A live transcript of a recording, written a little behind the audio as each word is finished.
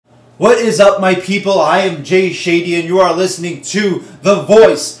What is up, my people? I am Jay Shady, and you are listening to the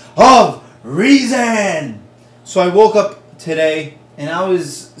voice of reason. So I woke up today, and I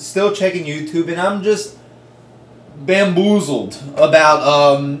was still checking YouTube, and I'm just bamboozled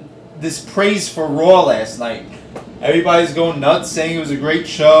about this praise for Raw last night. Everybody's going nuts, saying it was a great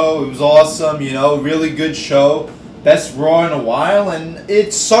show, it was awesome, you know, really good show. Best Raw in a while, and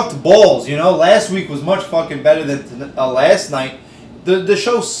it sucked balls, you know. Last week was much fucking better than last night. The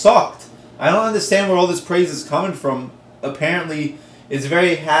show sucked. I don't understand where all this praise is coming from. Apparently, it's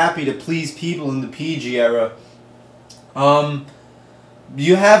very happy to please people in the PG era.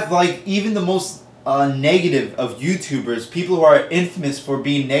 You have, like, even the most negative of YouTubers, people who are infamous for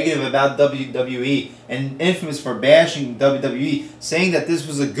being negative about WWE and infamous for bashing WWE, saying that this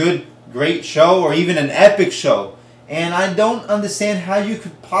was a good, great show or even an epic show. And I don't understand how you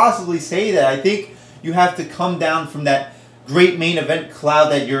could possibly say that. I think you have to come down from that great main event cloud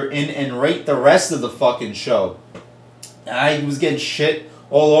that you're in and rate the rest of the fucking show. I was getting shit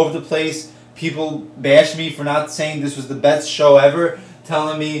all over the place. People bashed me for not saying this was the best show ever,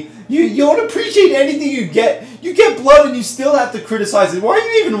 telling me, you don't appreciate anything you get. You get blood and you still have to criticize it. Why are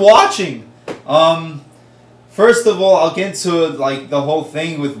you even watching? First of all, I'll get into like the whole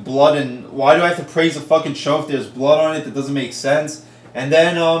thing with blood and why do I have to praise a fucking show if there's blood on it? That doesn't make sense. And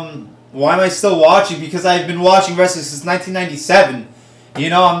then why am I still watching? Because I've been watching wrestling since 1997. You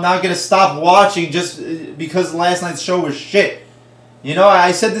know, I'm not gonna stop watching just because last night's show was shit. You know,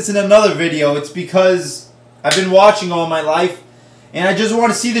 I said this in another video. It's because I've been watching all my life, and I just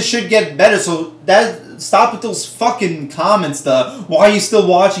want to see the shit get better. So stop with those fucking comments. Why are you still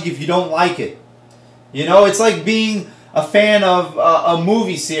watching if you don't like it? You know, it's like being a fan of a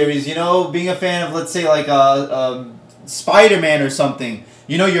movie series, you know, being a fan of, let's say, like Spider-Man or something.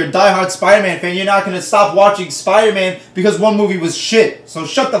 You know, you're a diehard Spider-Man fan, you're not going to stop watching Spider-Man because one movie was shit. So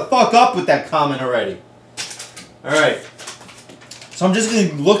shut the fuck up with that comment already. Alright. So I'm just going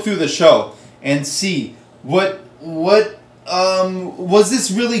to look through the show and see was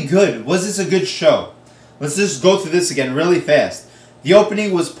this really good? Was this a good show? Let's just go through this again really fast. The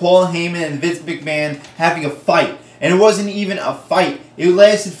opening was Paul Heyman and Vince McMahon having a fight. And it wasn't even a fight. It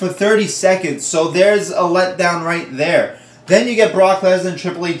lasted for 30 seconds. So there's a letdown right there. Then you get Brock Lesnar and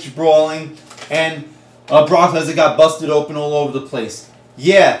Triple H brawling. And Brock Lesnar got busted open all over the place.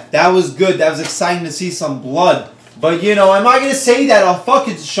 Yeah, that was good. That was exciting to see some blood. But, you know, am I going to say that a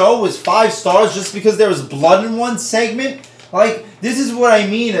fucking show was 5 stars just because there was blood in one segment? Like, this is what I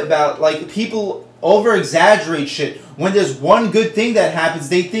mean about, like, people over-exaggerate shit. When there's one good thing that happens,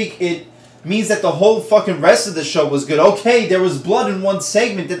 they think it means that the whole fucking rest of the show was good. Okay, there was blood in one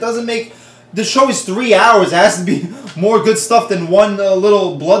segment. That doesn't make... The show is 3 hours. It has to be more good stuff than one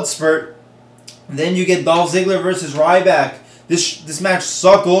little blood spurt. Then you get Dolph Ziggler versus Ryback. This match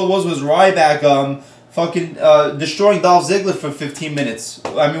sucked. All it was Ryback fucking destroying Dolph Ziggler for 15 minutes.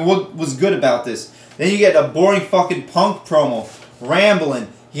 I mean, what was good about this? Then you get a boring fucking Punk promo. Rambling.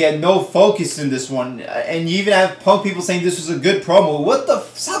 He had no focus in this one. And you even have Punk people saying this was a good promo. What the...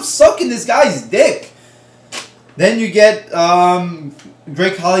 Stop sucking this guy's dick. Then you get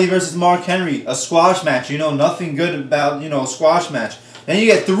Great Khali versus Mark Henry. A squash match. You know, nothing good about, you know, a squash match. Then you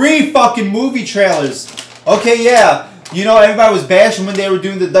get 3 fucking movie trailers. Okay, yeah. You know, everybody was bashing when they were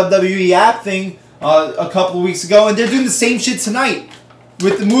doing the WWE app thing a couple of weeks ago. And they're doing the same shit tonight.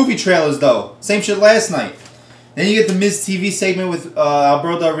 With the movie trailers, though. Same shit last night. Then you get the Miz TV segment with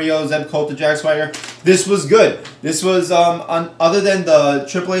Alberto Del Rio, Zeb Coulter, Jack Swagger. This was good. This was, other than the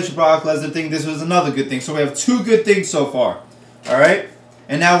Triple H and Brock Lesnar thing, this was another good thing. So we have 2 good things so far. Alright?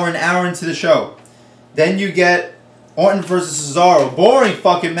 And now we're an hour into the show. Then you get Orton versus Cesaro. Boring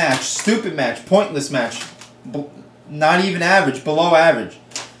fucking match. Stupid match. Pointless match. Not even average. Below average.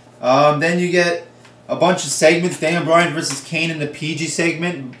 Then you get a bunch of segments. Daniel Bryan versus Kane in the PG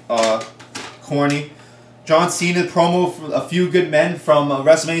segment. Corny. John Cena promo for a few good men from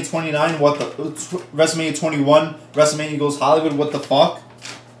WrestleMania 29. What the... WrestleMania 21. WrestleMania Goes Hollywood. What the fuck?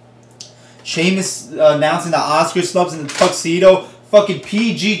 Sheamus announcing the Oscar snubs in the tuxedo. Fucking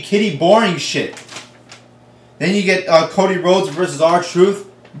PG kitty boring shit. Then you get Cody Rhodes versus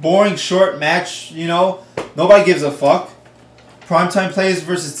R-Truth. Boring short match, you know. Nobody gives a fuck. Primetime Players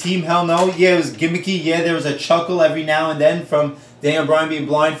versus Team Hell No. Yeah, it was gimmicky. Yeah, there was a chuckle every now and then from Daniel Bryan being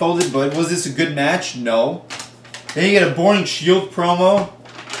blindfolded. But was this a good match? No. Then you get a boring Shield promo.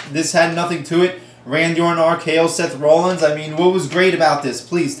 This had nothing to it. Randy Orton, RKO, Seth Rollins. I mean, what was great about this?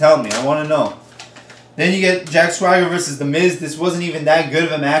 Please tell me. I want to know. Then you get Jack Swagger versus The Miz. This wasn't even that good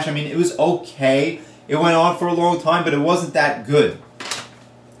of a match. I mean, it was okay. It went on for a long time, but it wasn't that good.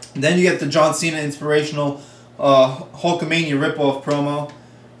 Then you get the John Cena inspirational Hulkamania ripoff promo.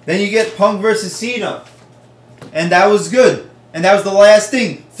 Then you get Punk versus Cena. And that was good. And that was the last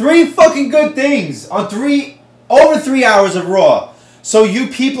thing. 3 fucking good things on over 3 hours of Raw. So you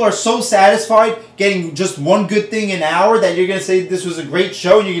people are so satisfied getting just one good thing an hour that you're going to say this was a great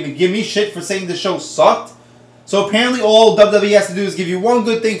show and you're going to give me shit for saying the show sucked? So apparently all WWE has to do is give you one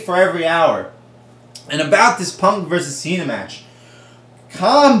good thing for every hour. And about this Punk versus Cena match,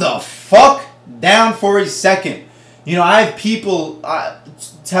 calm the fuck down for a second. You know, I have people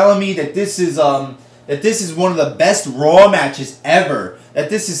telling me that this is one of the best Raw matches ever. That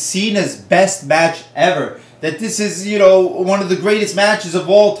this is Cena's best match ever. That this is, you know, one of the greatest matches of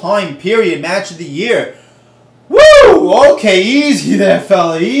all time, period. Match of the year. Woo! Okay, easy there,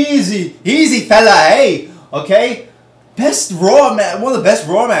 fella. Easy. Easy, fella, hey. Okay? Best Raw match, one of the best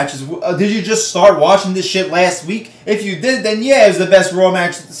Raw matches. Did you just start watching this shit last week? If you did, then yeah, it was the best Raw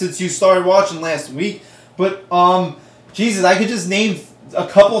match since you started watching last week. But, Jesus, I could just name a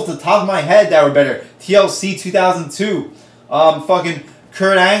couple off the top of my head that were better. TLC 2002. Fucking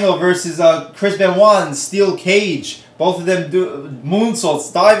Kurt Angle versus Chris Benoit in Steel Cage. Both of them do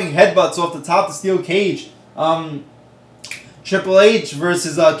moonsaults, diving headbutts off the top of the Steel Cage. Triple H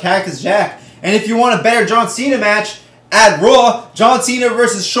versus Cactus Jack. And if you want a better John Cena match at Raw, John Cena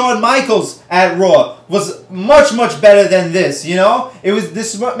versus Shawn Michaels at Raw was much, much better than this, you know?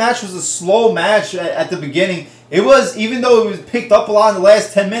 This match was a slow match at the beginning. It was, even though it was picked up a lot in the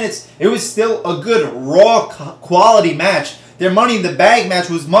last 10 minutes, it was still a good Raw quality match. Their Money in the Bank match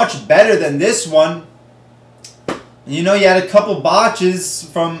was much better than this one. You know, you had a couple botches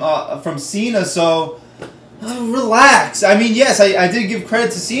from Cena, so relax. I mean, yes, I did give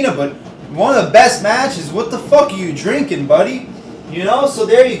credit to Cena, but one of the best matches. What the fuck are you drinking, buddy? You know, so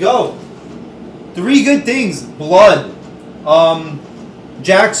there you go. 3 good things. Blood.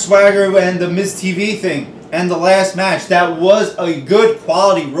 Jack Swagger and the Miz TV thing. And the last match. That was a good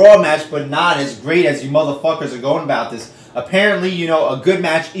quality Raw match, but not as great as you motherfuckers are going about this. Apparently, you know, a good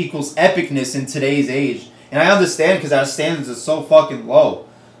match equals epicness in today's age. And I understand because our standards are so fucking low.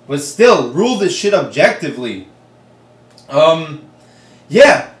 But still, rule this shit objectively.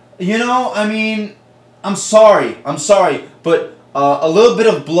 Yeah. You know, I mean, I'm sorry, but a little bit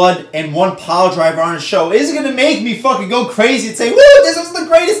of blood and one pile driver on a show isn't going to make me fucking go crazy and say, woo, this was the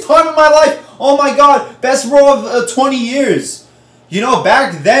greatest time of my life. Oh my god, best Raw of 20 years. You know,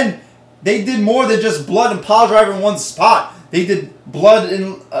 back then, they did more than just blood and pile driver in one spot. They did blood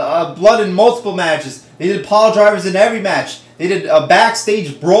in multiple matches. They did pile drivers in every match. They did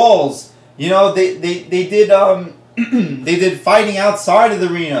backstage brawls. You know, they did they did fighting outside of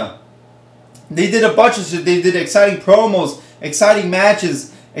the arena. They did a bunch of shit. They did exciting promos, exciting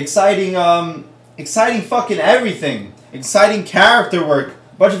matches, exciting fucking everything. Exciting character work.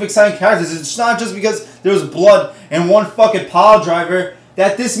 A bunch of exciting characters. It's not just because there was blood and one fucking pile driver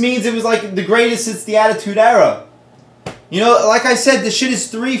that this means it was like the greatest since the Attitude Era. You know, like I said, this shit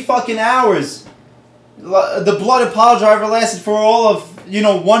is 3 fucking hours. The blood and pile driver lasted for all of, you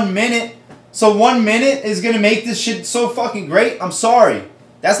know, 1 minute. So 1 minute is going to make this shit so fucking great? I'm sorry.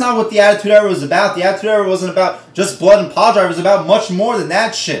 That's not what the Attitude Era was about. The Attitude Era wasn't about just blood and pile driver. It was about much more than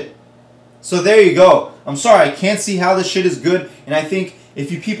that shit. So there you go. I'm sorry. I can't see how this shit is good. And I think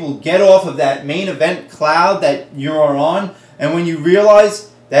if you people get off of that main event cloud that you're on, and when you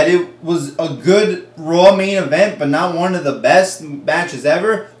realize that it was a good Raw main event, but not one of the best matches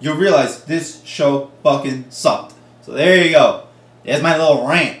ever, you'll realize this show fucking sucked. So there you go. There's my little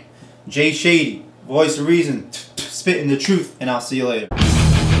rant. Jay Shady, voice of reason, spitting the truth, and I'll see you later.